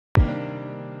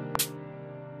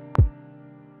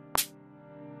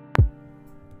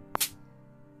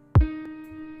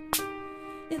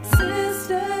It's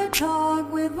Sister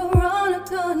Talk with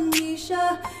Veronica and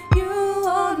Mesha. You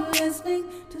are listening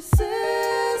to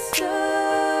Sister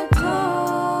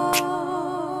Talk.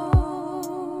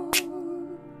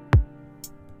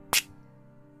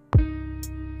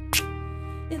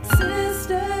 It's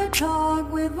Sister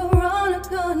Talk with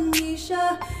Veronica and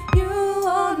Mesha. You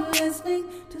are listening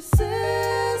to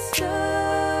Sister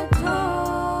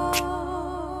Talk.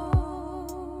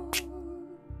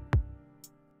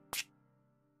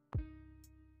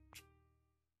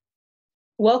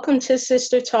 Welcome to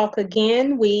Sister Talk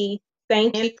again. We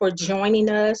thank you for joining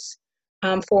us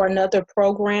for another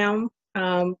program.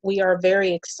 We are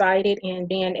very excited in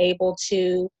being able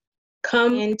to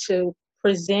come in to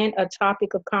present a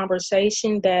topic of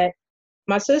conversation that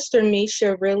my sister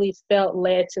Mesha really felt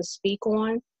led to speak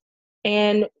on.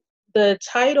 And the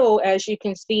title, as you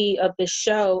can see, of the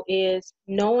show is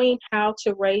Knowing How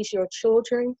to Raise Your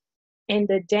Children and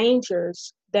the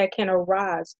Dangers That Can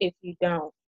Arise If You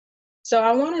Don't. So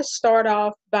I want to start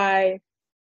off by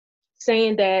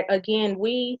saying that, again,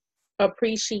 we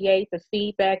appreciate the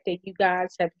feedback that you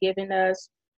guys have given us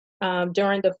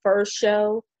during the first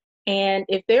show. And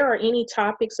if there are any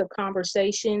topics of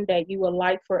conversation that you would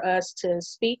like for us to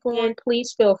speak on,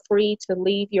 please feel free to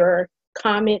leave your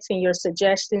comments and your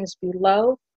suggestions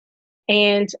below.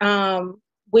 And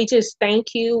we just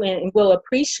thank you and will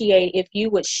appreciate if you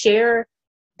would share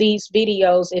these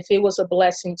videos if it was a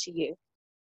blessing to you.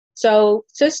 So,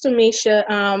 Sister Mesha,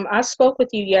 I spoke with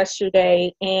you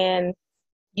yesterday, and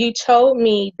you told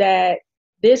me that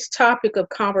this topic of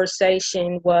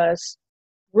conversation was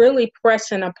really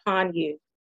pressing upon you.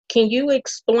 Can you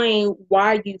explain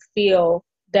why you feel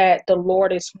that the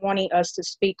Lord is wanting us to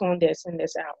speak on this in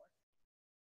this hour?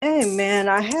 Amen.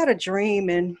 I had a dream,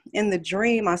 and in the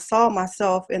dream, I saw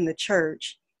myself in the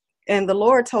church, and the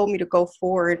Lord told me to go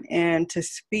forward and to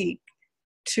speak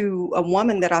to a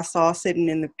woman that I saw sitting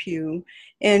in the pew.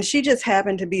 And she just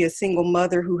happened to be a single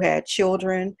mother who had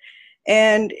children.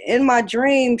 And in my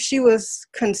dream, she was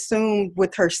consumed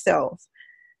with herself.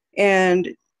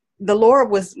 And the Lord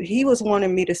was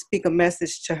wanting me to speak a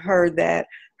message to her that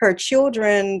her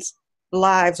children's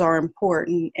lives are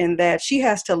important and that she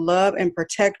has to love and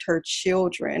protect her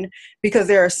children, because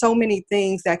there are so many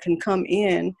things that can come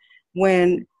in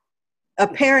when a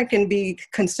parent can be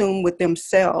consumed with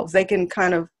themselves. They can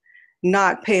kind of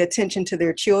not pay attention to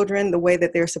their children the way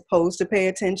that they're supposed to pay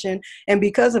attention. And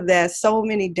because of that, so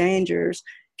many dangers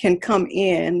can come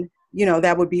in,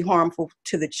 that would be harmful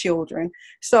to the children.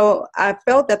 So I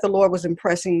felt that the Lord was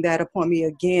impressing that upon me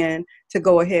again to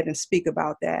go ahead and speak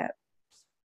about that.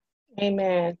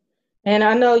 Amen. And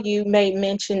I know you made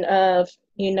mention of,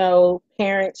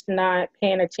 parents not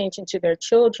paying attention to their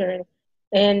children.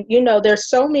 And, there's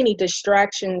so many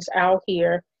distractions out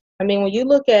here. I mean, when you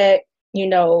look at,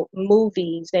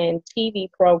 movies and TV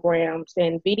programs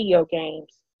and video games,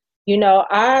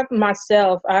 I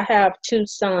have two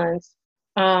sons.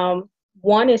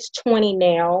 One is 20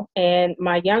 now, and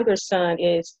my younger son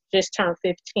is just turned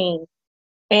 15.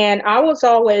 And I was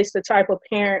always the type of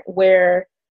parent where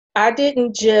I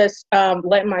didn't just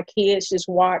let my kids just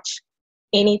watch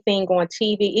anything on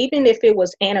TV, even if it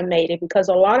was animated, because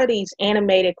a lot of these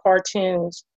animated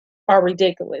cartoons are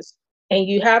ridiculous. And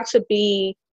you have to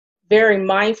be very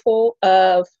mindful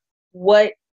of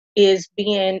what is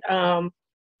being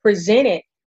presented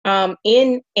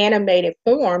in animated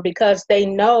form, because they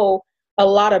know a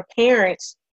lot of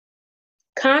parents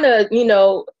kind of,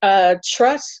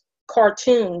 trust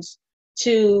cartoons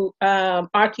to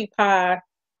occupy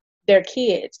their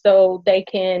kids so they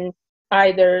can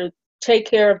either take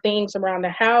care of things around the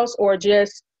house or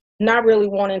just not really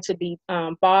wanting to be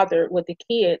bothered with the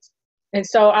kids. And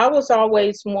so I was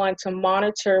always one to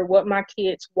monitor what my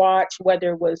kids watch,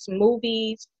 whether it was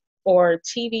movies or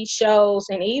TV shows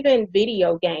and even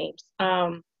video games.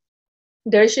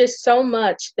 There's just so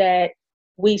much that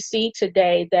we see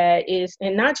today that is,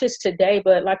 and not just today,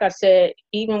 but like I said,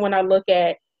 even when I look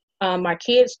at my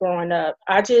kids growing up,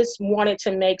 I just wanted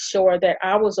to make sure that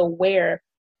I was aware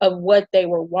of what they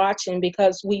were watching,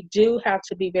 because we do have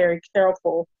to be very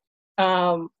careful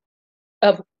of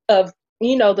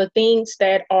the things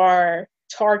that are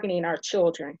targeting our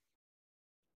children.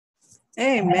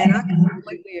 Amen. I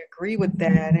completely agree with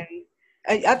that.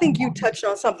 And I think you touched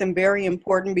on something very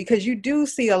important, because you do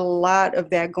see a lot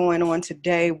of that going on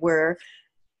today, where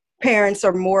parents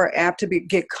are more apt to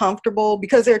get comfortable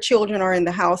because their children are in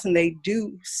the house and they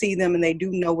do see them and they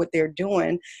do know what they're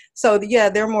doing. So yeah,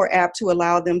 they're more apt to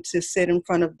allow them to sit in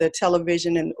front of the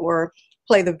television or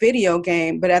play the video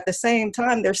game. But at the same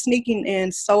time, they're sneaking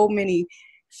in so many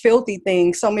filthy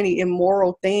things, so many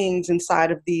immoral things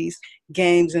inside of these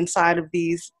games, inside of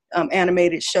these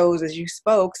animated shows, as you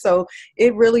spoke. So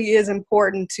it really is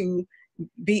important to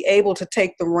be able to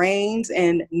take the reins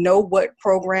and know what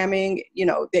programming,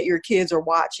 that your kids are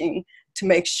watching, to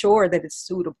make sure that it's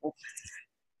suitable.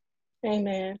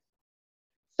 Amen.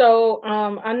 So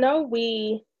I know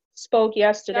we spoke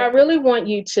yesterday. I really want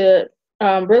you to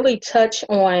really touch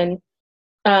on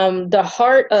the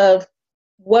heart of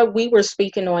what we were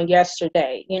speaking on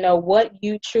yesterday. What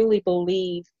you truly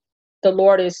believe the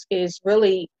Lord is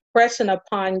really pressing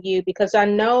upon you, because I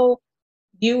know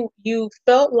you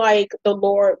felt like the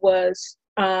Lord was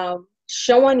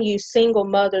showing you single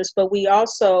mothers, but we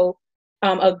also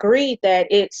agreed that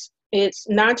it's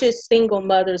not just single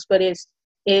mothers, but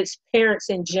it's parents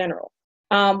in general.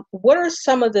 What are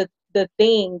some of the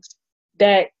things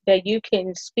that you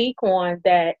can speak on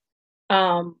that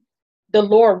the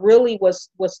Lord really was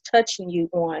touching you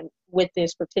on with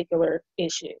this particular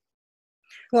issue?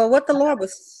 Well, what the Lord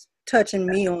was touching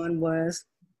me on was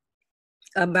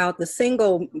about the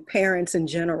single parents in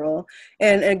general.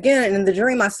 And again, in the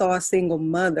dream, I saw a single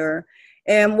mother.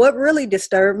 And what really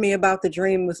disturbed me about the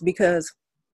dream was because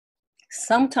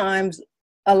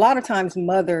a lot of times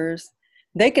mothers,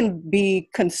 they can be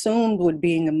consumed with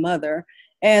being a mother,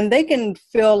 and they can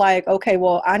feel like, okay,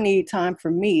 well, I need time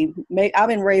for me. I've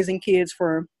been raising kids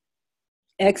for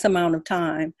X amount of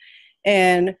time,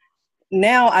 and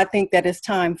now I think that it's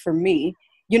time for me.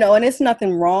 And it's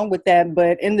nothing wrong with that.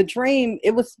 But in the dream,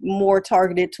 it was more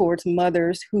targeted towards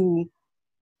mothers who,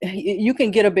 you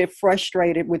can get a bit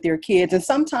frustrated with your kids. And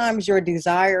sometimes your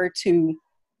desire to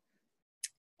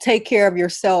take care of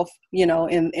yourself,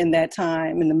 in that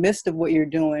time, in the midst of what you're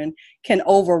doing, can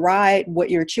override what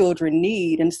your children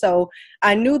need. And so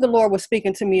I knew the Lord was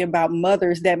speaking to me about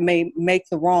mothers that may make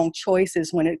the wrong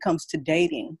choices when it comes to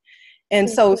dating. And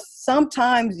so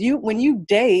sometimes when you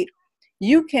date,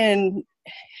 you can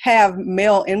have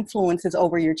male influences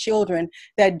over your children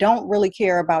that don't really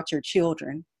care about your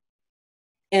children.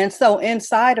 And so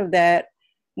inside of that,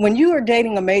 when you are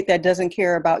dating a mate that doesn't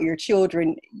care about your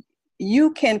children,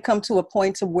 you can come to a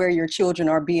point to where your children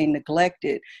are being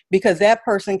neglected, because that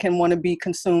person can want to be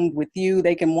consumed with you.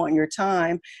 They can want your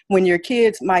time when your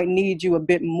kids might need you a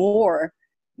bit more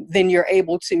than you're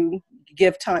able to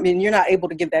give time, and you're not able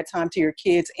to give that time to your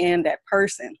kids and that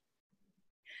person.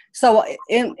 So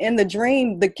in the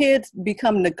dream, the kids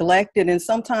become neglected, and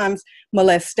sometimes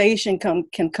molestation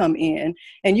can come in,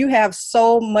 and you have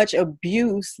so much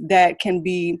abuse that can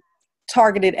be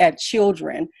targeted at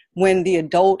children when the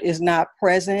adult is not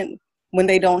present, when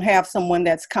they don't have someone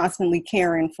that's constantly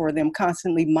caring for them,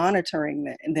 constantly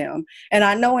monitoring them. And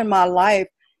I know in my life,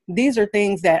 these are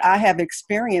things that I have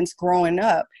experienced growing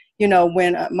up.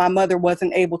 When my mother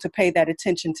wasn't able to pay that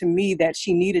attention to me that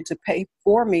she needed to pay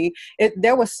for me,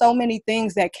 there was so many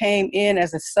things that came in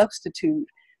as a substitute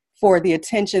for the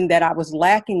attention that I was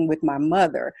lacking with my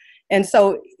mother. And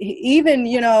so even,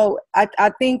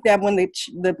 I think that when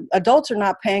the adults are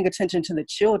not paying attention to the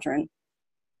children,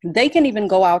 they can even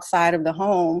go outside of the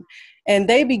home and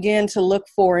they begin to look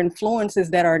for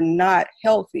influences that are not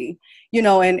healthy.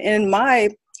 And in my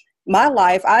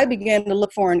life, I began to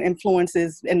look for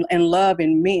influences and love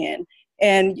in men.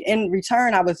 And in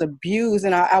return, I was abused,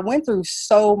 and I went through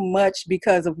so much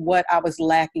because of what I was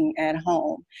lacking at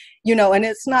home. And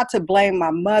it's not to blame my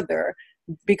mother,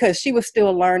 because she was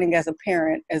still learning as a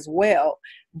parent as well.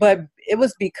 But it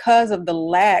was because of the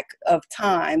lack of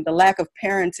time, the lack of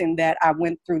parenting, that I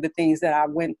went through the things that I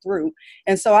went through.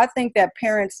 And so I think that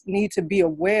parents need to be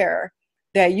aware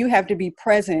that you have to be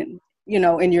present,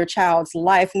 in your child's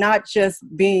life, not just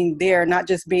being there, not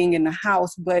just being in the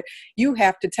house, but you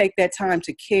have to take that time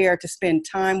to care, to spend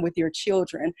time with your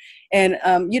children. And,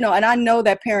 and I know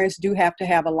that parents do have to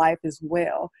have a life as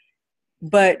well,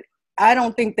 but I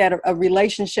don't think that a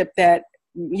relationship that,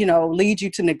 leads you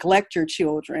to neglect your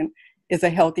children is a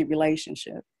healthy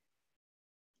relationship.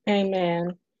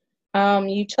 Amen.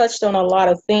 You touched on a lot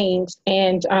of things,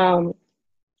 and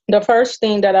the first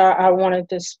thing that I wanted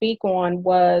to speak on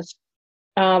was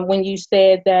when you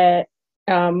said that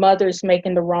mothers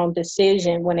making the wrong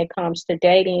decision when it comes to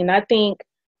dating. And I think,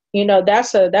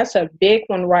 that's a big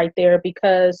one right there,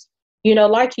 because,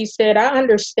 like you said, I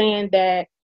understand that,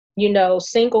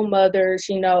 single mothers,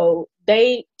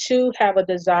 they too have a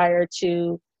desire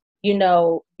to,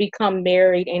 become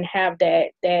married and have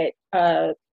that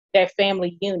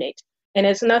family unit. And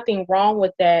there's nothing wrong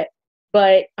with that.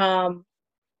 But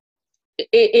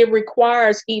it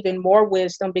requires even more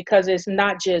wisdom, because it's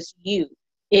not just you,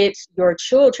 it's your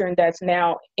children that's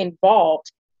now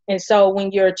involved. And so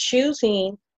when you're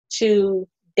choosing to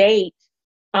date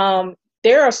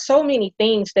there are so many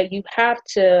things that you have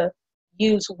to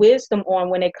use wisdom on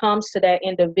when it comes to that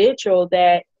individual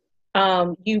that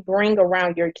you bring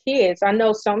around your kids. I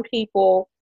know some people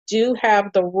do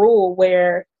have the rule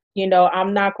where,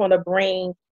 I'm not going to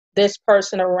bring this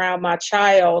person around my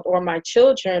child or my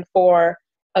children for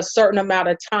a certain amount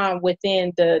of time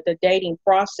within the dating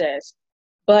process.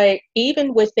 But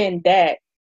even within that,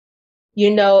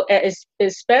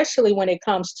 especially when it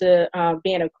comes to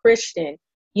being a Christian,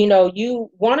 you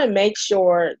want to make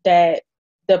sure that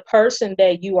the person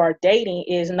that you are dating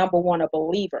is, number one, a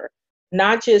believer,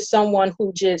 not just someone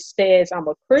who just says, I'm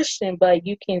a Christian, but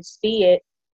you can see it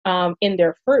in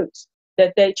their fruits,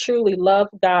 that they truly love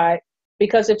God.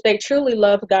 Because if they truly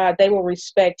love God, they will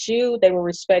respect you, they will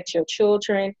respect your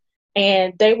children,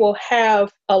 and they will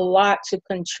have a lot to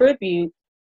contribute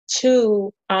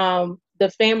to the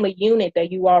family unit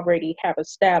that you already have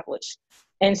established.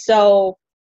 And so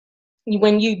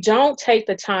when you don't take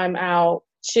the time out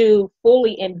to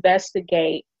fully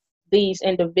investigate these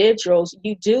individuals,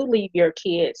 you do leave your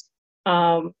kids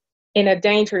in a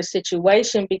dangerous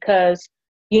situation because,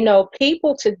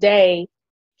 people today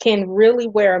can really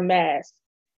wear a mask.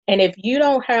 And if you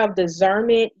don't have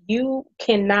discernment, you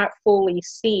cannot fully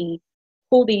see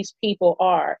who these people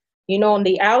are. On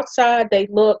the outside, they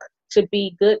look to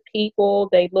be good people.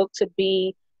 They look to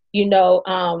be,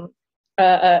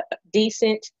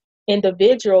 decent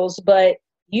individuals, but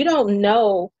you don't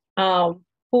know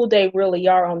who they really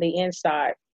are on the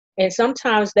inside. And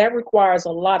sometimes that requires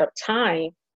a lot of time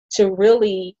to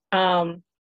really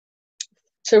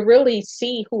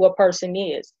see who a person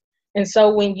is. And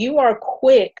so when you are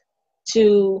quick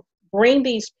to bring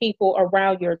these people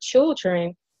around your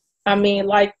children, I mean,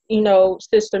 like,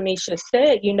 Sister Mesha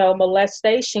said,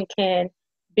 molestation can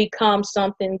become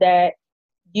something that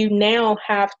you now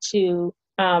have to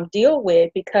deal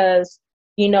with because,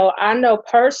 I know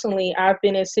personally, I've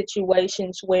been in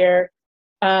situations where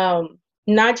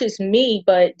not just me,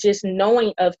 but just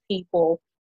knowing of people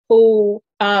who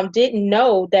didn't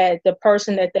know that the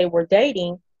person that they were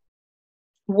dating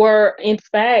were, in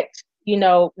fact,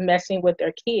 messing with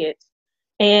their kids.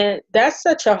 And that's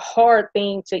such a hard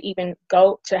thing to even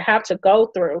have to go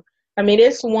through. I mean,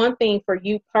 it's one thing for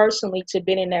you personally to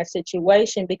be in that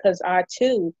situation because I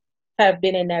too have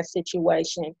been in that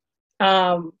situation.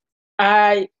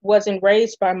 I wasn't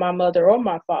raised by my mother or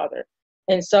my father.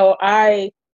 And so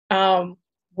I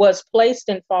was placed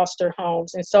in foster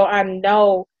homes. And so I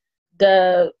know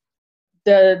the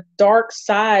dark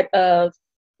side of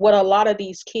what a lot of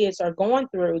these kids are going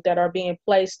through that are being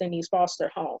placed in these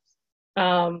foster homes.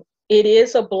 It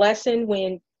is a blessing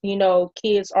when,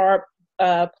 kids are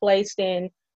placed in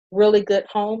really good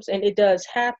homes, and it does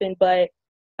happen, but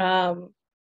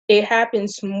it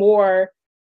happens more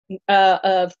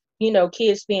of,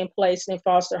 kids being placed in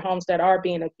foster homes that are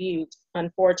being abused,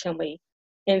 unfortunately.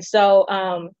 And so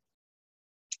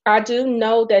I do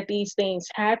know that these things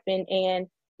happen. And,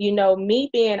 me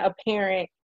being a parent,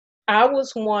 I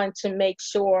was one to make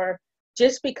sure,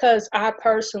 just because I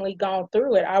personally gone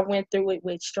through it, I went through it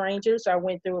with strangers, I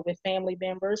went through it with family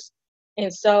members.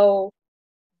 And so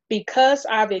because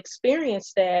I've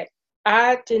experienced that,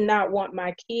 I did not want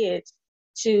my kids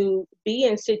to be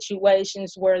in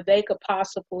situations where they could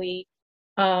possibly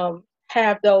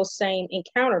have those same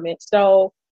encounterments.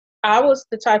 So I was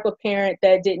the type of parent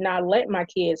that did not let my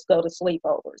kids go to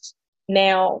sleepovers.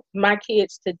 Now, my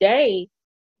kids today,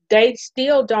 they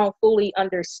still don't fully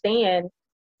understand,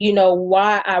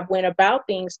 why I went about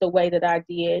things the way that I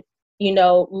did.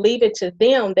 Leave it to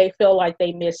them. They feel like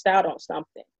they missed out on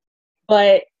something.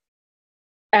 But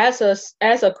as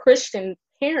a Christian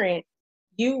parent,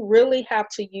 you really have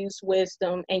to use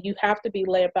wisdom and you have to be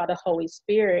led by the Holy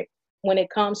Spirit when it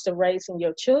comes to raising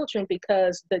your children,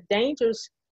 because the dangers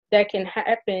that can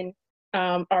happen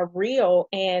are real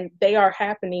and they are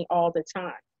happening all the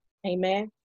time. Amen.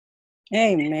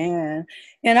 Amen.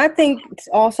 And I think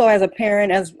also as a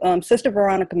parent, as Sister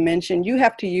Veronica mentioned, you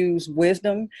have to use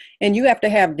wisdom and you have to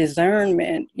have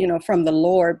discernment, from the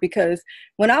Lord, because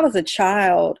when I was a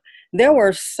child, there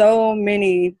were so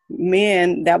many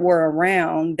men that were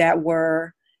around that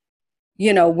were,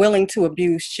 willing to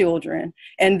abuse children.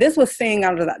 And this was seeing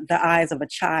out of the eyes of a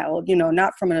child,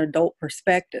 not from an adult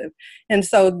perspective. And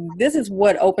so this is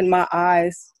what opened my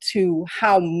eyes to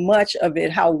how much of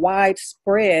it, how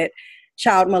widespread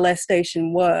child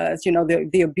molestation was,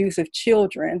 the abuse of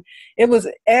children. It was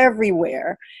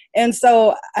everywhere. And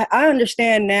so I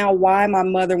understand now why my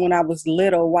mother, when I was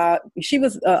little, why she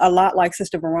was a lot like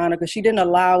Sister Veronica. She didn't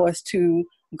allow us to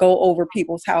go over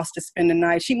people's house to spend the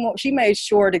night. She made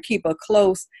sure to keep a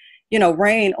close,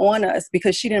 rain on us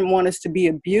because she didn't want us to be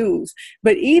abused.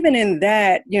 But even in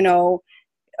that,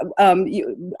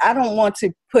 I don't want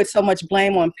to put so much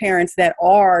blame on parents that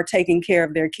are taking care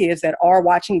of their kids, that are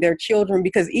watching their children,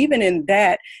 because even in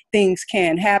that, things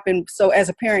can happen. So as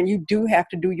a parent, you do have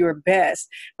to do your best.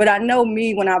 But I know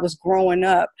me, when I was growing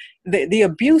up, the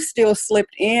abuse still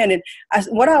slipped in. And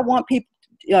what I want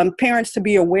parents to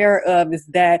be aware of is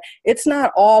that it's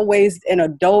not always an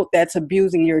adult that's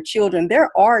abusing your children.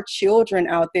 There are children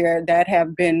out there that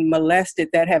have been molested,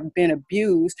 that have been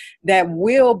abused, that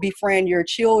will befriend your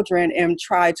children and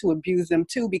try to abuse them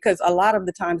too, because a lot of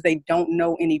the times they don't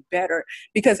know any better.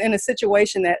 Because in a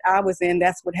situation that I was in,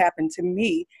 that's what happened to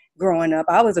me growing up.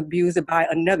 I was abused by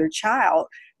another child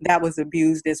that was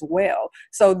abused as well.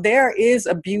 So there is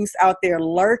abuse out there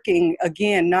lurking,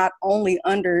 again, not only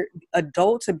under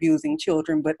adults abusing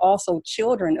children, but also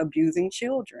children abusing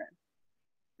children.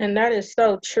 And that is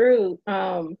so true,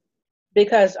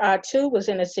 because I too was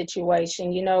in a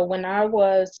situation, when I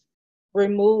was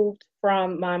removed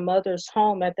from my mother's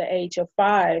home at the age of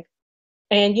 5.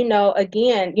 And,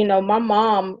 again, my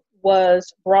mom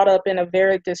was brought up in a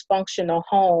very dysfunctional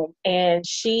home, and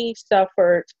she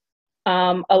suffered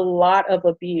a lot of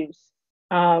abuse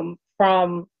from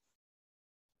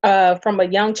a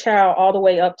young child all the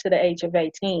way up to the age of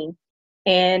 18.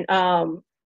 And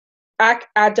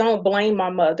I don't blame my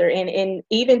mother. And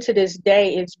even to this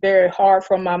day, it's very hard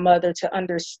for my mother to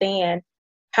understand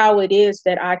how it is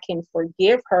that I can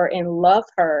forgive her and love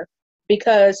her,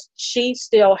 because she's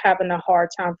still having a hard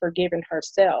time forgiving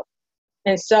herself.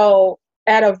 And so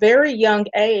at a very young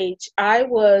age, I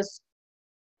was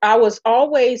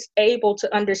always able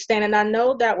to understand, and I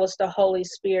know that was the Holy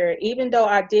Spirit. Even though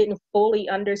I didn't fully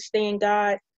understand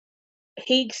God,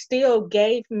 He still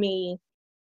gave me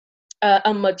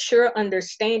a mature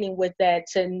understanding with that,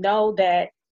 to know that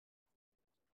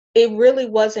it really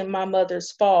wasn't my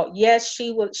mother's fault. Yes,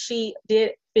 she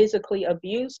did physically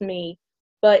abuse me,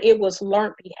 but it was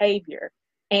learned behavior.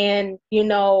 And,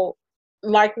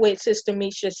 like what Sister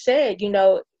Mesha said,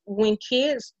 when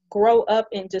kids grow up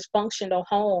in dysfunctional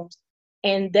homes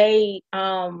and they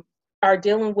are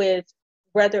dealing with,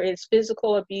 whether it's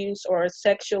physical abuse or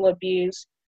sexual abuse,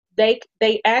 they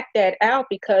act that out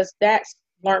because that's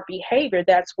learned behavior.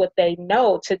 That's what they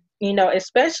know.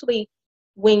 Especially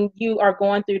when you are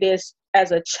going through this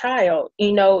as a child,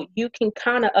 you can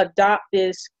kind of adopt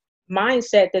this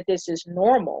mindset that this is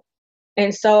normal.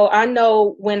 And so I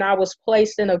know when I was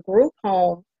placed in a group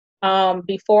home,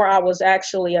 before I was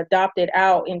actually adopted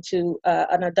out into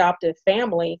an adoptive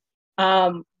family,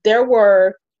 there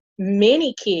were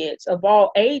many kids of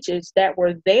all ages that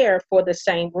were there for the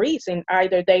same reason.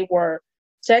 Either they were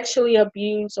sexually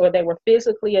abused or they were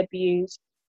physically abused.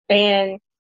 And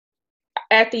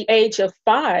at the age of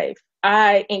 5,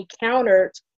 I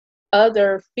encountered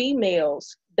other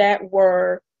females that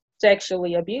were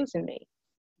sexually abusing me,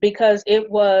 because it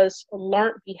was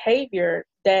learned behavior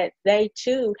that they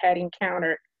too had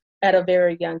encountered at a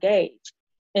very young age.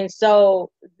 And so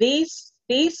these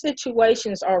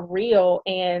situations are real.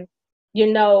 And,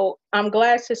 I'm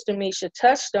glad Sister Misha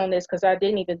touched on this, because I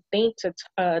didn't even think to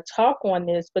talk on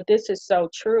this, but this is so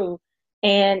true.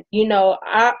 And,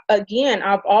 I've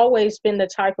always been the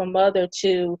type of mother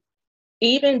to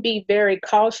even be very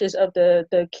cautious of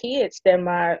the kids that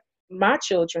my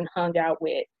children hung out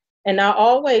with. And I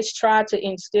always try to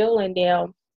instill in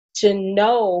them to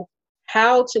know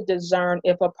how to discern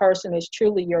if a person is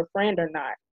truly your friend or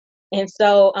not. And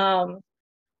so,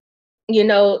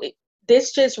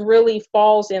 this just really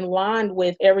falls in line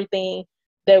with everything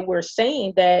that we're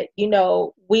saying, that,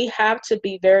 we have to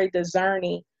be very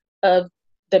discerning of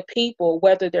the people,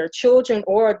 whether they're children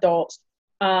or adults,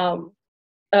 when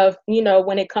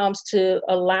it comes to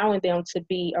allowing them to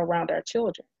be around our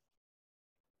children.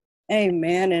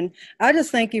 Amen. And I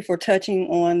just thank you for touching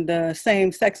on the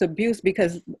same-sex abuse,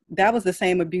 because that was the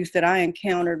same abuse that I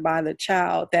encountered by the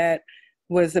child that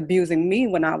was abusing me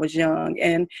when I was young.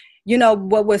 And,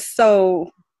 what was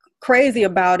so crazy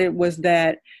about it was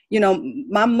that,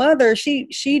 my mother,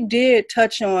 she did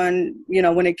touch on,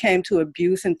 when it came to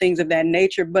abuse and things of that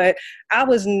nature, but I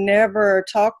was never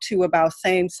talked to about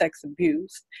same-sex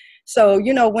abuse. So,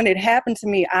 when it happened to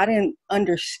me, I didn't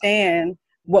understand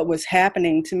what was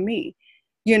happening to me,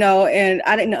 and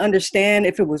I didn't understand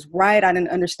if it was right. I didn't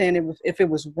understand if it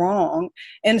was wrong.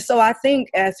 And so I think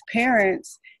as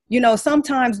parents,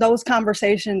 sometimes those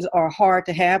conversations are hard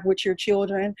to have with your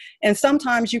children. And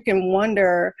sometimes you can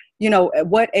wonder, at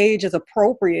what age is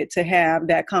appropriate to have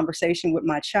that conversation with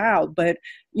my child. But,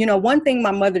 one thing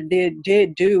my mother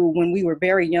did do when we were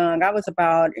very young, I was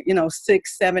about,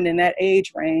 6, 7 in that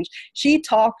age range. She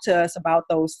talked to us about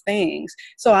those things.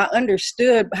 So I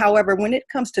understood. However, when it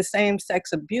comes to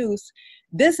same-sex abuse,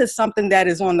 this is something that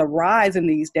is on the rise in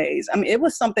these days. I mean, it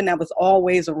was something that was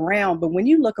always around, but when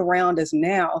you look around us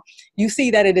now, you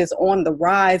see that it is on the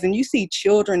rise, and you see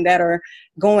children that are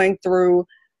going through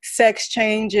sex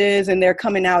changes and they're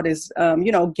coming out as,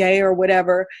 gay or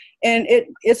whatever. And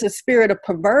it's a spirit of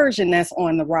perversion that's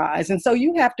on the rise. And so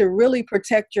you have to really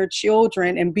protect your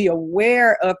children and be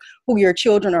aware of who your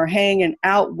children are hanging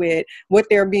out with, what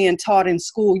they're being taught in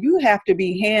school. You have to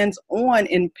be hands-on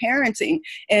in parenting.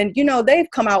 And,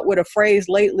 they've come out with a phrase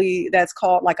lately that's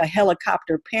called like a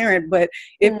helicopter parent. But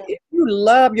if you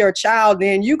love your child,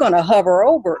 then you're going to hover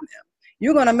over them.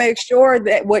 You're going to make sure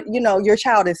that your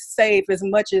child is safe as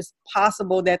much as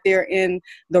possible, that they're in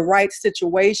the right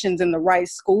situations and the right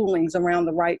schoolings around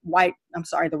the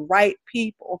right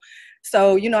people.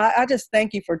 So, I just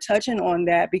thank you for touching on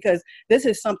that, because this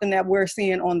is something that we're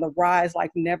seeing on the rise like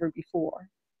never before.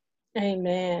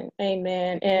 Amen.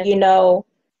 Amen. And,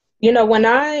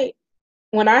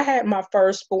 when I had my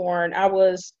firstborn, I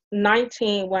was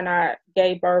 19 when I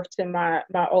gave birth to my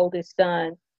oldest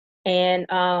son. And,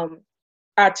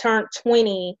 I turned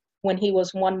 20 when he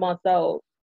was 1 month old.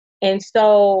 And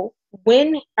so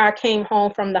when I came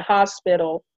home from the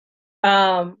hospital,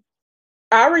 I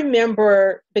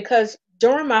remember, because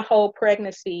during my whole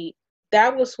pregnancy,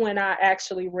 that was when I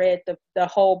actually read the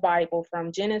whole Bible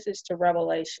from Genesis to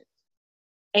Revelation.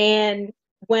 And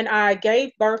when I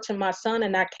gave birth to my son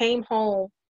and I came home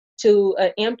to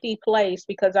an empty place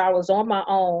because I was on my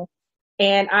own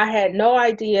and I had no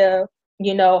idea,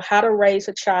 how to raise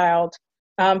a child,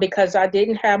 because I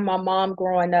didn't have my mom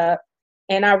growing up,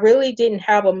 and I really didn't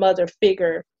have a mother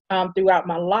figure throughout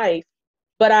my life.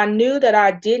 But I knew that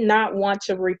I did not want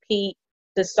to repeat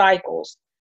the cycles.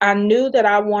 I knew that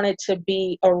I wanted to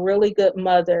be a really good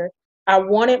mother. I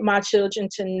wanted my children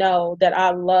to know that I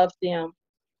loved them.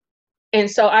 And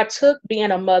so I took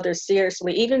being a mother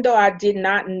seriously. Even though I did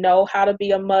not know how to be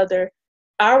a mother,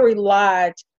 I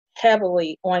relied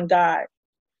heavily on God.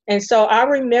 And so I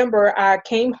remember I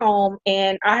came home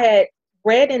and I had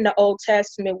read in the Old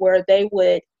Testament where they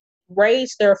would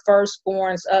raise their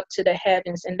firstborns up to the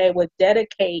heavens and they would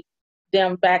dedicate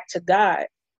them back to God.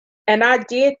 And I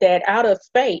did that out of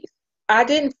faith. I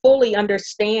didn't fully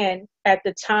understand at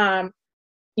the time,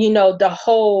 the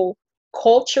whole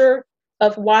culture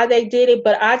of why they did it,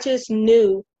 but I just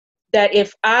knew that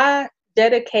if I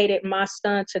dedicated my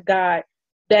son to God,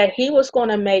 that he was going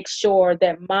to make sure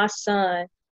that my son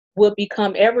would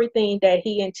become everything that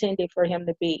he intended for him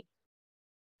to be.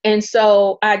 And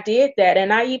so I did that.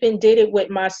 And I even did it with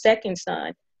my second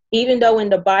son. Even though in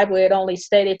the Bible it only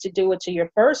stated to do it to your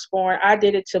firstborn, I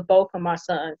did it to both of my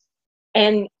sons.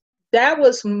 And that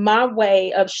was my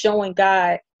way of showing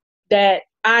God that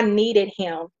I needed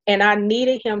him, and I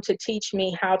needed him to teach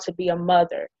me how to be a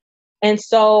mother. And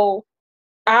so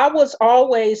I was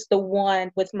always the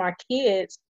one with my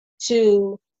kids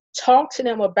to talk to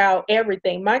them about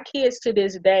everything. My kids to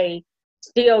this day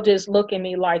still just look at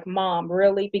me like, Mom,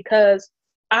 really? Because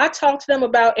I talk to them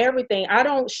about everything. I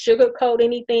don't sugarcoat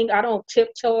anything. I don't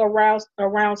tiptoe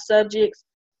around subjects.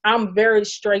 I'm very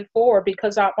straightforward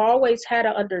because I've always had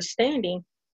an understanding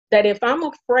that if I'm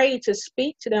afraid to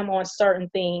speak to them on certain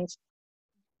things,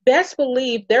 best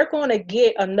believe they're going to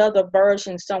get another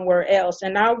version somewhere else.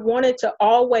 And I wanted to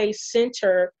always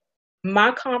center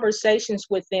my conversations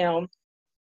with them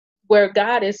where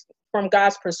God is, from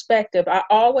God's perspective. I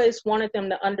always wanted them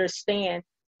to understand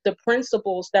the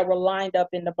principles that were lined up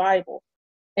in the Bible.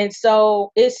 And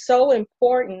so it's so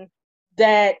important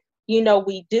that,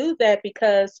 we do that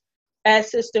because,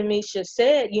 as Sister Mesha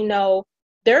said,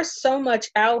 there's so much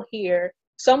out here,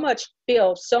 so much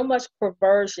filth, so much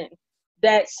perversion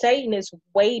that Satan is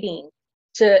waiting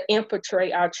to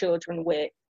infiltrate our children with.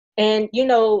 And,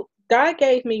 God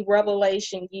gave me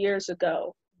revelation years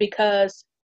ago because,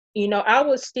 I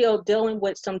was still dealing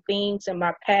with some things in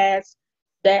my past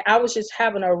that I was just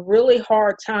having a really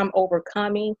hard time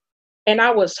overcoming. And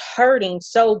I was hurting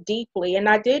so deeply. And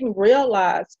I didn't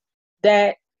realize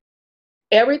that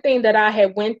everything that I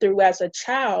had went through as a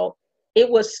child, it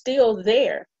was still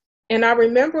there. And I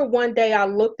remember one day I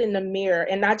looked in the mirror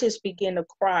and I just began to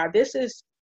cry. This is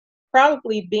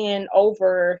probably been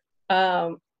over,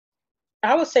 I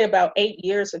would say about 8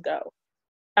 years ago.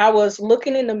 I was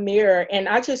looking in the mirror and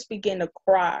I just began to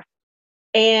cry.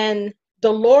 And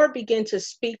the Lord began to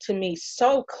speak to me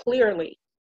so clearly.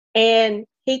 And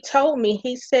he told me,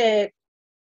 he said,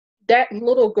 that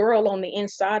little girl on the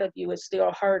inside of you is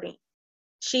still hurting.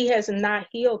 She has not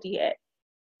healed yet.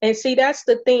 And see, that's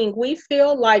the thing. We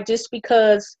feel like just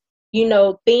because,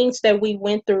 things that we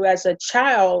went through as a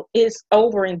child is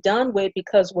over and done with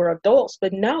because we're adults.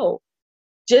 But no,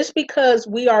 just because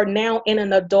we are now in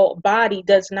an adult body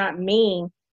does not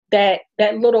mean that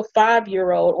that little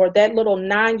 5-year-old or that little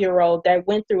 9-year-old that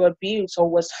went through abuse or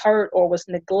was hurt or was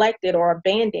neglected or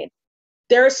abandoned,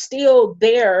 they're still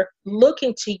there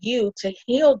looking to you to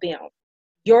heal them,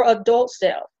 your adult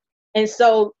self. And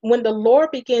so when the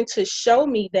Lord began to show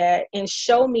me that and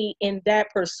show me in that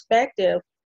perspective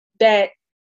that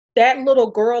that little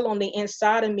girl on the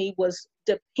inside of me was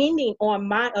depending on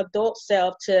my adult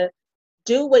self to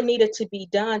do what needed to be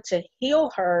done to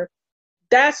heal her,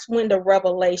 that's when the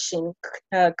revelation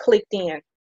clicked in.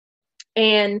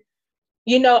 And,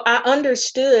 I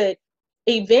understood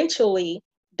eventually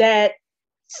that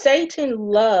Satan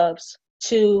loves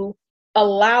to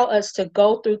allow us to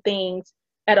go through things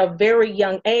at a very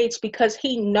young age because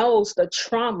he knows the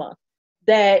trauma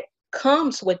that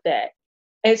comes with that.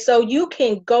 And so you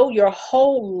can go your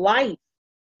whole life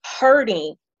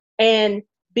hurting and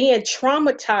being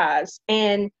traumatized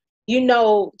and,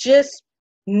 just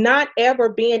not ever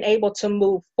being able to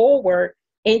move forward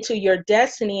into your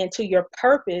destiny, into your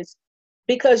purpose,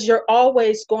 because you're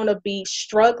always going to be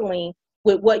struggling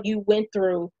with what you went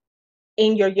through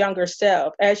in your younger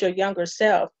self, as your younger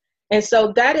self. And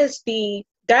so that's the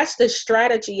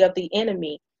strategy of the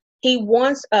enemy. He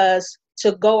wants us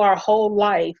to go our whole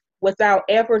life without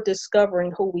ever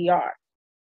discovering who we are.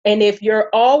 And if you're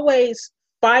always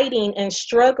fighting and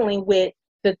struggling with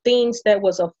the things that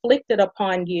was afflicted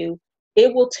upon you,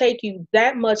 it will take you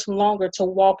that much longer to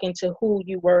walk into who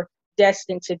you were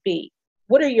destined to be.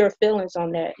 What are your feelings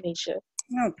on that, Mesha?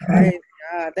 Oh, praise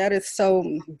God. That is so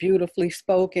beautifully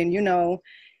spoken,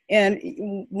 And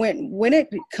when it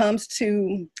comes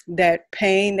to that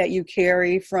pain that you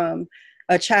carry from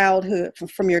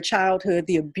from your childhood,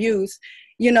 the abuse,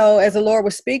 as the Lord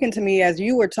was speaking to me as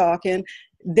you were talking,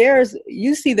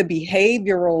 you see the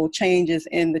behavioral changes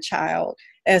in the child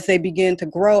as they begin to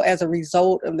grow as a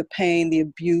result of the pain, the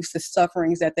abuse, the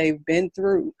sufferings that they've been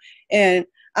through. And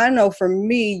I know for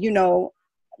me,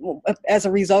 as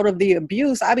a result of the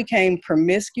abuse, I became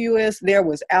promiscuous. There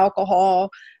was alcohol,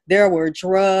 there were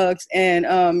drugs, and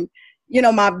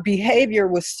my behavior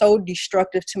was so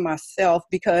destructive to myself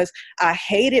because I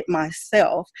hated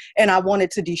myself and I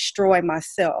wanted to destroy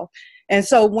myself. And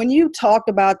so when you talked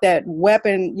about that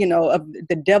weapon, of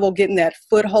the devil getting that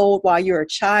foothold while you're a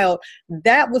child,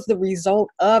 that was the result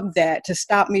of that, to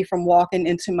stop me from walking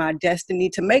into my destiny,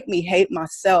 to make me hate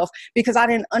myself because I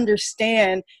didn't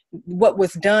understand what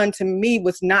was done to me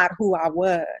was not who I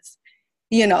was.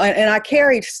 And I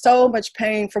carried so much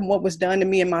pain from what was done to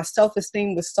me, and my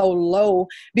self-esteem was so low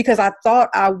because I thought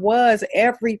I was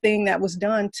everything that was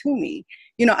done to me.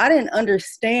 I didn't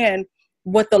understand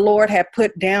what the Lord had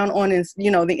put down on his,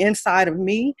 the inside of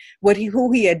me,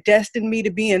 who he had destined me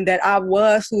to be, and that I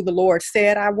was who the Lord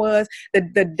said I was.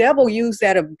 The devil used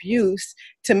that abuse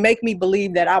to make me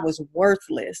believe that I was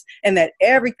worthless and that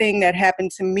everything that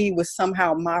happened to me was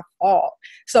somehow my fault.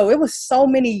 So it was so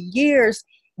many years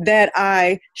that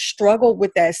I struggled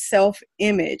with that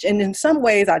self-image. And in some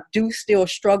ways I do still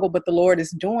struggle, but the Lord is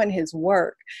doing his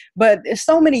work. But there's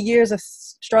so many years of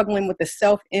struggling with the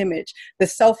self-image, the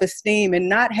self-esteem, and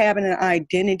not having an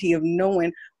identity of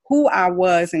knowing who I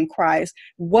was in Christ,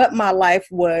 what my life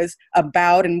was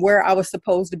about, and where I was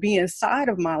supposed to be inside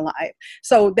of my life.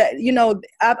 So that,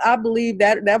 I believe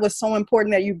that was so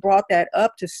important that you brought that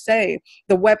up, to say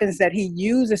the weapons that he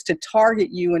uses to target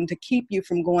you and to keep you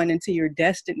from going into your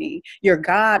destiny, your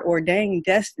God-ordained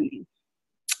destiny,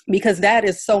 because that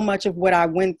is so much of what I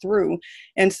went through.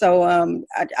 And so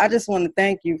I just want to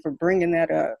thank you for bringing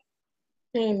that up.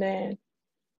 Amen.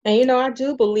 And I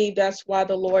do believe that's why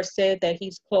the Lord said that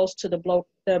he's close to the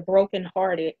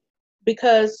brokenhearted,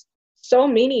 because so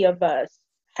many of us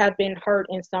have been hurt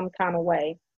in some kind of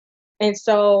way. And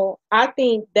so I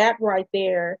think that right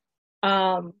there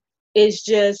is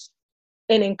just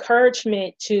an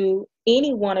encouragement to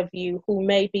any one of you who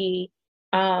may be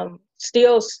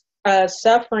still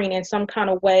suffering in some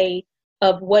kind of way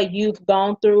of what you've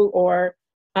gone through, or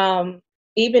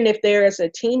even if there is a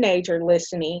teenager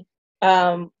listening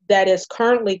that is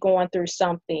currently going through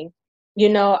something.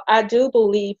 I do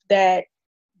believe that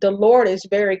the Lord is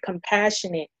very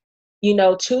compassionate,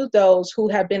 to those who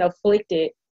have been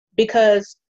afflicted,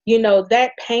 because,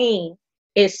 that pain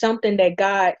is something that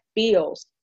God feels.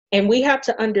 And we have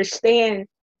to understand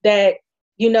that,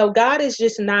 God is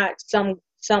just not some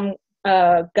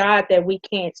God that we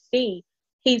can't see.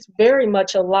 he's very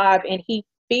much alive and he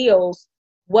feels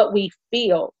what we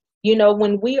feel. You know,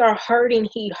 when we are hurting,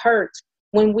 he hurts.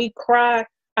 When we cry,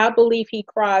 I believe he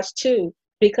cries too,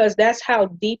 because that's how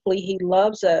deeply he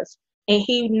loves us. And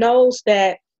he knows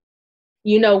that,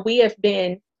 you know, we have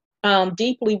been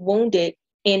deeply wounded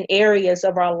in areas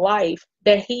of our life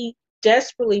that he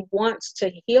desperately wants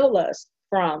to heal us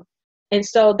from. And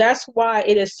so that's why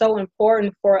it is so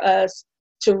important for us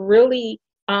to really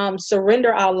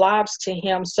surrender our lives to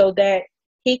him so that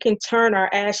he can turn our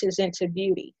ashes into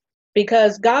beauty.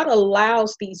 Because God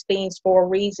allows these things for a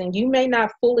reason. You may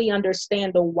not fully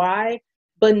understand the why,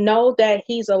 but know that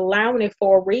he's allowing it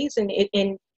for a reason.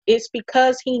 And it's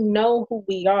because he knows who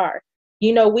we are.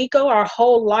 You know, we go our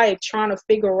whole life trying to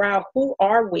figure out who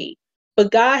are we,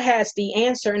 but God has the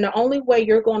answer. And the only way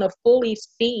you're going to fully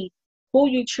see who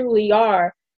you truly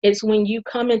are is when you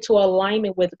come into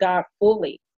alignment with God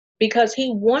fully, because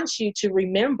he wants you to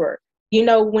remember. You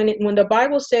know, when the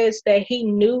Bible says that he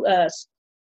knew us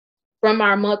from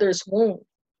our mother's womb,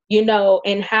 you know,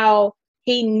 and how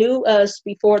he knew us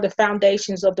before the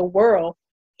foundations of the world,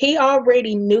 he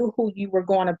already knew who you were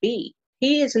going to be.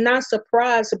 He is not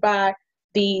surprised by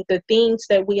the things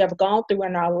that we have gone through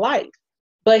in our life,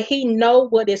 but he know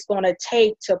what it's going to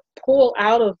take to pull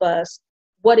out of us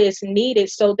what is needed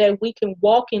so that we can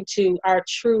walk into our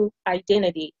true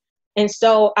identity. And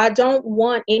so I don't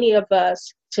want any of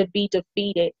us to be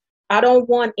defeated. I don't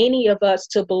want any of us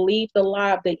to believe the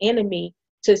lie of the enemy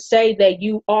to say that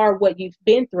you are what you've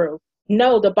been through.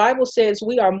 No, the Bible says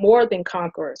we are more than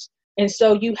conquerors. And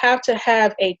so you have to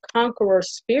have a conqueror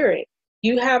spirit.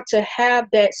 You have to have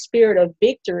that spirit of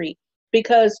victory,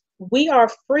 because we are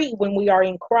free when we are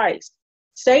in Christ.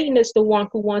 Satan is the one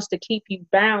who wants to keep you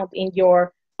bound in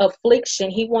your affliction.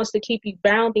 He wants to keep you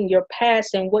bound in your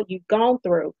past and what you've gone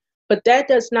through. But that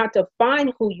does not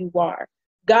define who you are.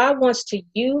 God wants to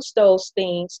use those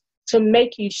things to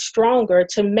make you stronger,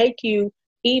 to make you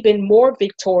even more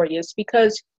victorious,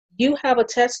 because you have a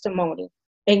testimony,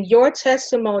 and your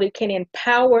testimony can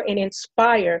empower and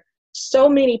inspire so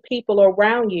many people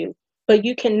around you. But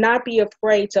you cannot be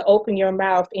afraid to open your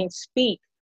mouth and speak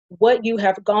what you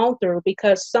have gone through,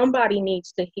 because somebody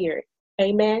needs to hear it.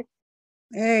 Amen.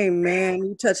 Amen.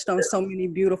 You touched on so many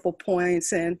beautiful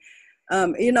points, and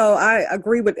you know, I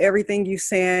agree with everything you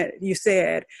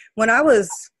said. When I was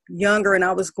younger and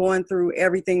I was going through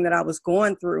everything that I was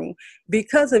going through,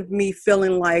 because of me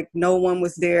feeling like no one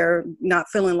was there, not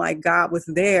feeling like God was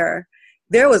there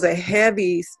was a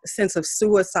heavy sense of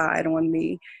suicide on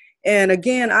me. And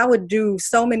again, I would do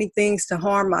so many things to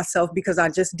harm myself because I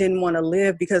just didn't want to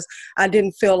live, because I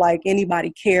didn't feel like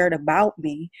anybody cared about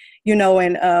me, you know.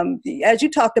 And as you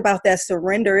talked about that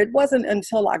surrender, it wasn't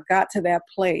until I got to that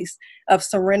place of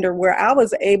surrender where I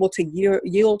was able to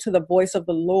yield to the voice of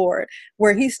the Lord,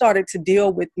 where he started to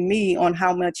deal with me on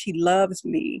how much he loves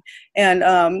me,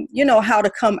 and, you know, how to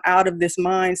come out of this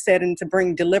mindset and to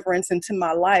bring deliverance into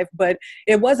my life. But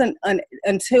it wasn't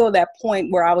until that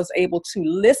point where I was able to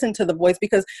listen to the voice,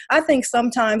 because I think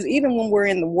sometimes, even when we're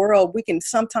in the world, we can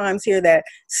sometimes hear that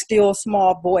still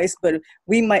small voice, but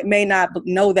we may not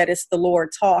know that it's the Lord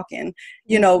talking.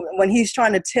 You know, when he's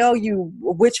trying to tell you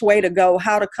which way to go,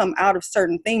 how to come out of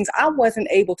certain things, I wasn't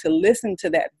able to listen to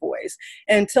that voice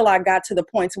until I got to the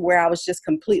point where I was just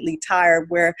completely tired,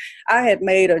 where I had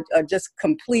made a just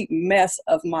complete mess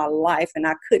of my life and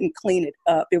I couldn't clean it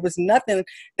up. It was nothing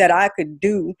that I could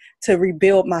do to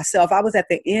rebuild myself. I was at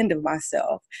the end of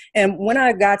myself. And when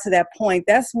I got to that point,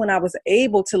 that's when I was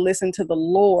able to listen to the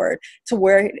Lord, to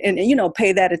where, and you know,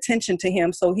 pay that attention to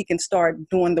him so he can start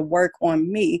doing the work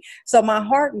on me. So my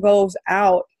heart goes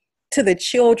out to the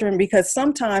children, because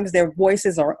sometimes their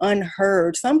voices are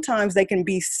unheard. Sometimes they can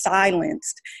be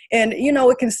silenced. And, you know,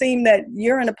 it can seem that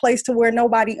you're in a place to where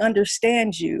nobody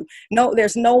understands you. No,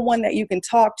 there's no one that you can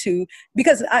talk to,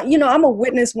 because, you know, I'm a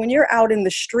witness. When you're out in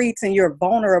the streets and you're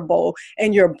vulnerable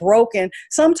and you're broken,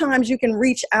 sometimes you can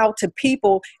reach out to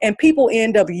people and people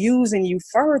end up using you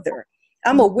further.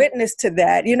 I'm a witness to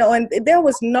that, you know, and there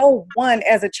was no one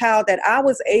as a child that I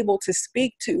was able to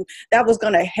speak to that was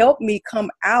going to help me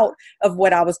come out of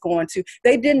what I was going to.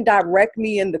 They didn't direct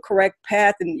me in the correct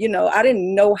path. And, you know, I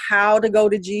didn't know how to go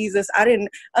to Jesus. I didn't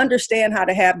understand how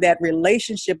to have that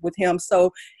relationship with him.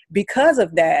 So because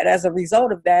of that, as a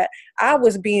result of that, I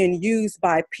was being used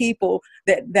by people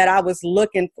that I was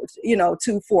looking for, you know,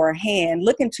 to for a hand,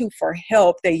 looking to for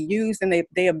help. They used and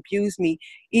they abused me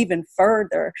even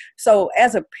further. So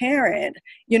as a parent,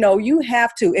 you know, you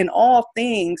have to, in all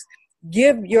things,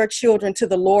 give your children to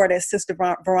the Lord, as Sister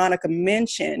Veronica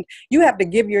mentioned. You have to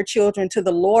give your children to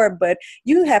the Lord, but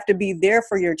you have to be there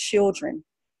for your children.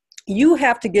 you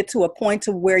have to get to a point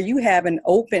to where you have an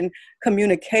open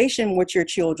communication with your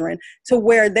children, to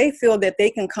where they feel that they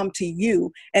can come to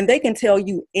you and they can tell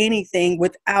you anything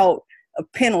without a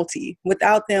penalty,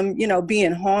 without them,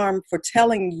 being harmed for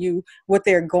telling you what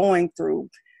they're going through.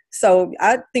 So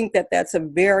I think that that's a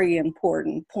very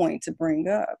important point to bring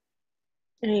up.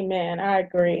 Amen. I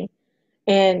agree.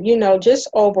 And, just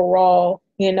overall,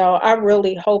 I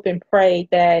really hope and pray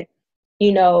that,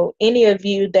 any of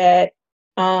you that,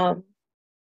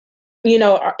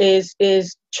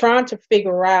 is trying to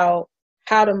figure out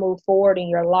how to move forward in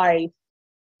your life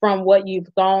from what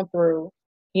you've gone through.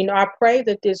 I pray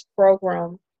that this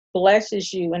program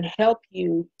blesses you and help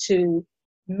you to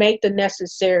make the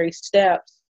necessary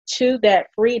steps to that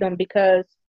freedom, because,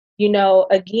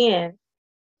 again,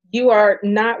 you are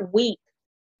not weak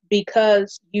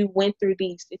because you went through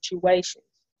these situations,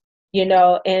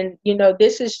 and,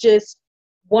 this is just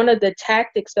one of the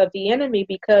tactics of the enemy,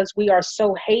 because we are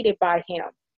so hated by him.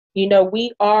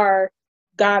 We are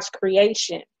God's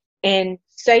creation, and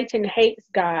Satan hates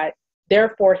God,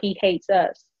 therefore he hates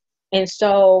us. And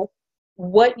so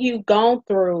what you've gone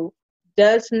through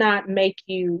does not make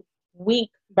you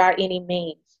weak by any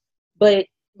means, but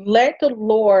let the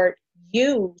Lord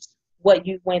use what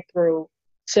you went through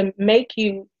to make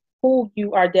you who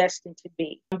you are destined to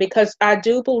be. Because I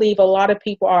do believe a lot of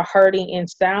people are hurting in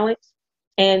silence,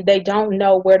 and they don't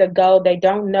know where to go. They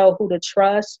don't know who to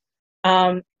trust.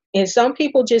 And some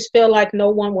people just feel like no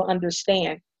one will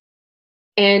understand.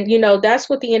 And, that's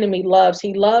what the enemy loves.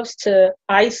 He loves to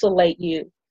isolate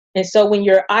you. And so when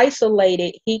you're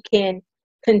isolated, he can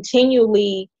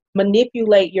continually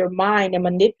manipulate your mind and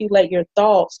manipulate your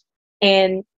thoughts,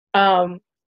 and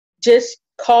just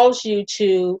cause you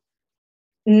to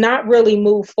not really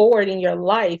move forward in your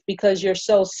life, because you're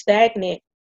so stagnant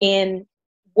in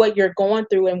what you're going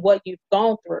through and what you've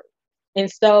gone through.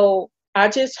 And so I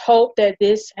just hope that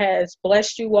this has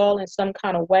blessed you all in some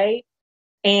kind of way.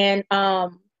 And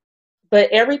but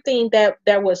everything that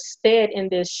was said in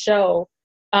this show,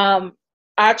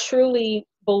 I truly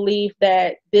believe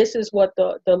that this is what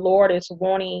the Lord is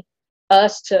wanting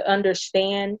us to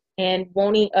understand and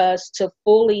wanting us to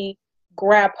fully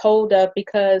grab hold of,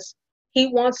 because he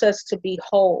wants us to be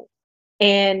whole.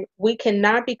 And we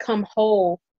cannot become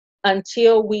whole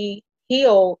until we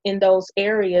heal in those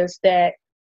areas that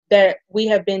we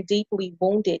have been deeply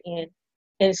wounded in.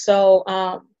 And so,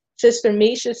 Sister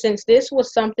Mesha, since this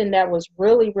was something that was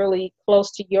really, really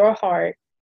close to your heart,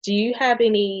 do you have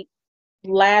any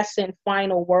last and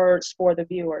final words for the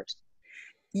viewers?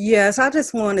 Yes, I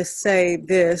just want to say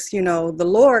this, the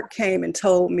Lord came and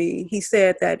told me, he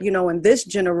said that, in this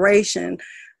generation,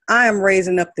 I am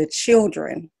raising up the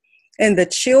children, and the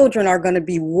children are going to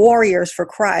be warriors for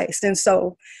Christ. And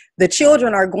so the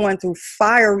children are going through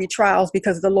fiery trials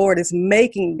because the Lord is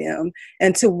making them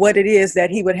into what it is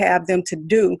that he would have them to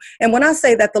do. And when I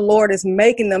say that the Lord is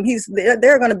making them,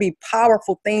 there are going to be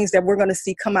powerful things that we're going to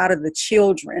see come out of the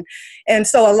children. And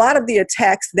so a lot of the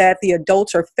attacks that the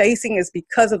adults are facing is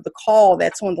because of the call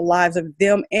that's on the lives of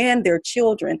them and their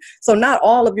children. So not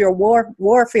all of your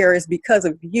warfare is because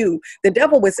of you. The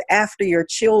devil was after your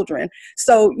children.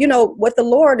 So, what the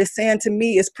Lord is saying to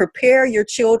me is prepare your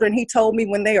children. He told me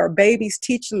when they are babies,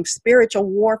 teach them spiritual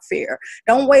warfare.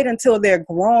 Don't wait until they're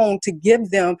grown to give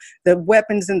them the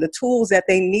weapons and the tools that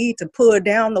they need to pull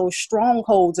down those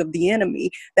strongholds of the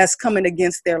enemy that's coming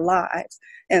against their lives.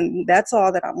 And that's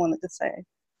all that I wanted to say.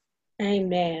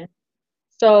 Amen.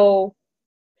 So,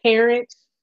 parents,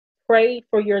 pray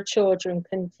for your children.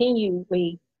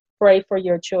 Continually pray for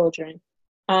your children,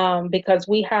 because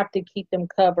we have to keep them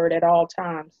covered at all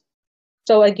times.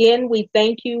 So again, we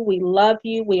thank you. We love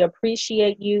you. We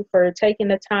appreciate you for taking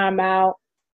the time out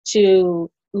to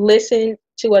listen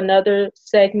to another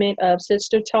segment of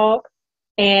Sister Talk.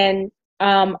 And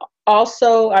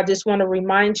also, I just want to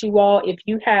remind you all, if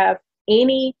you have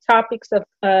any topics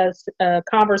of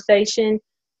conversation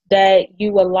that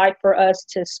you would like for us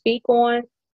to speak on,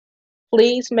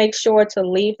 please make sure to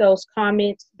leave those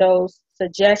comments, those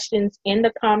suggestions in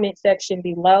the comment section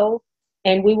below.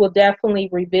 And we will definitely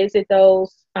revisit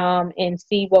those and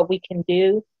see what we can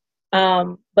do.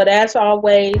 But as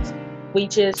always, we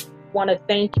just want to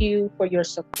thank you for your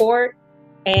support,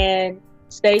 and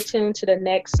stay tuned to the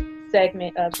next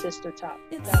segment of Sister Talk.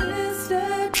 It's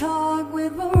Sister Talk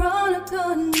with Veronica.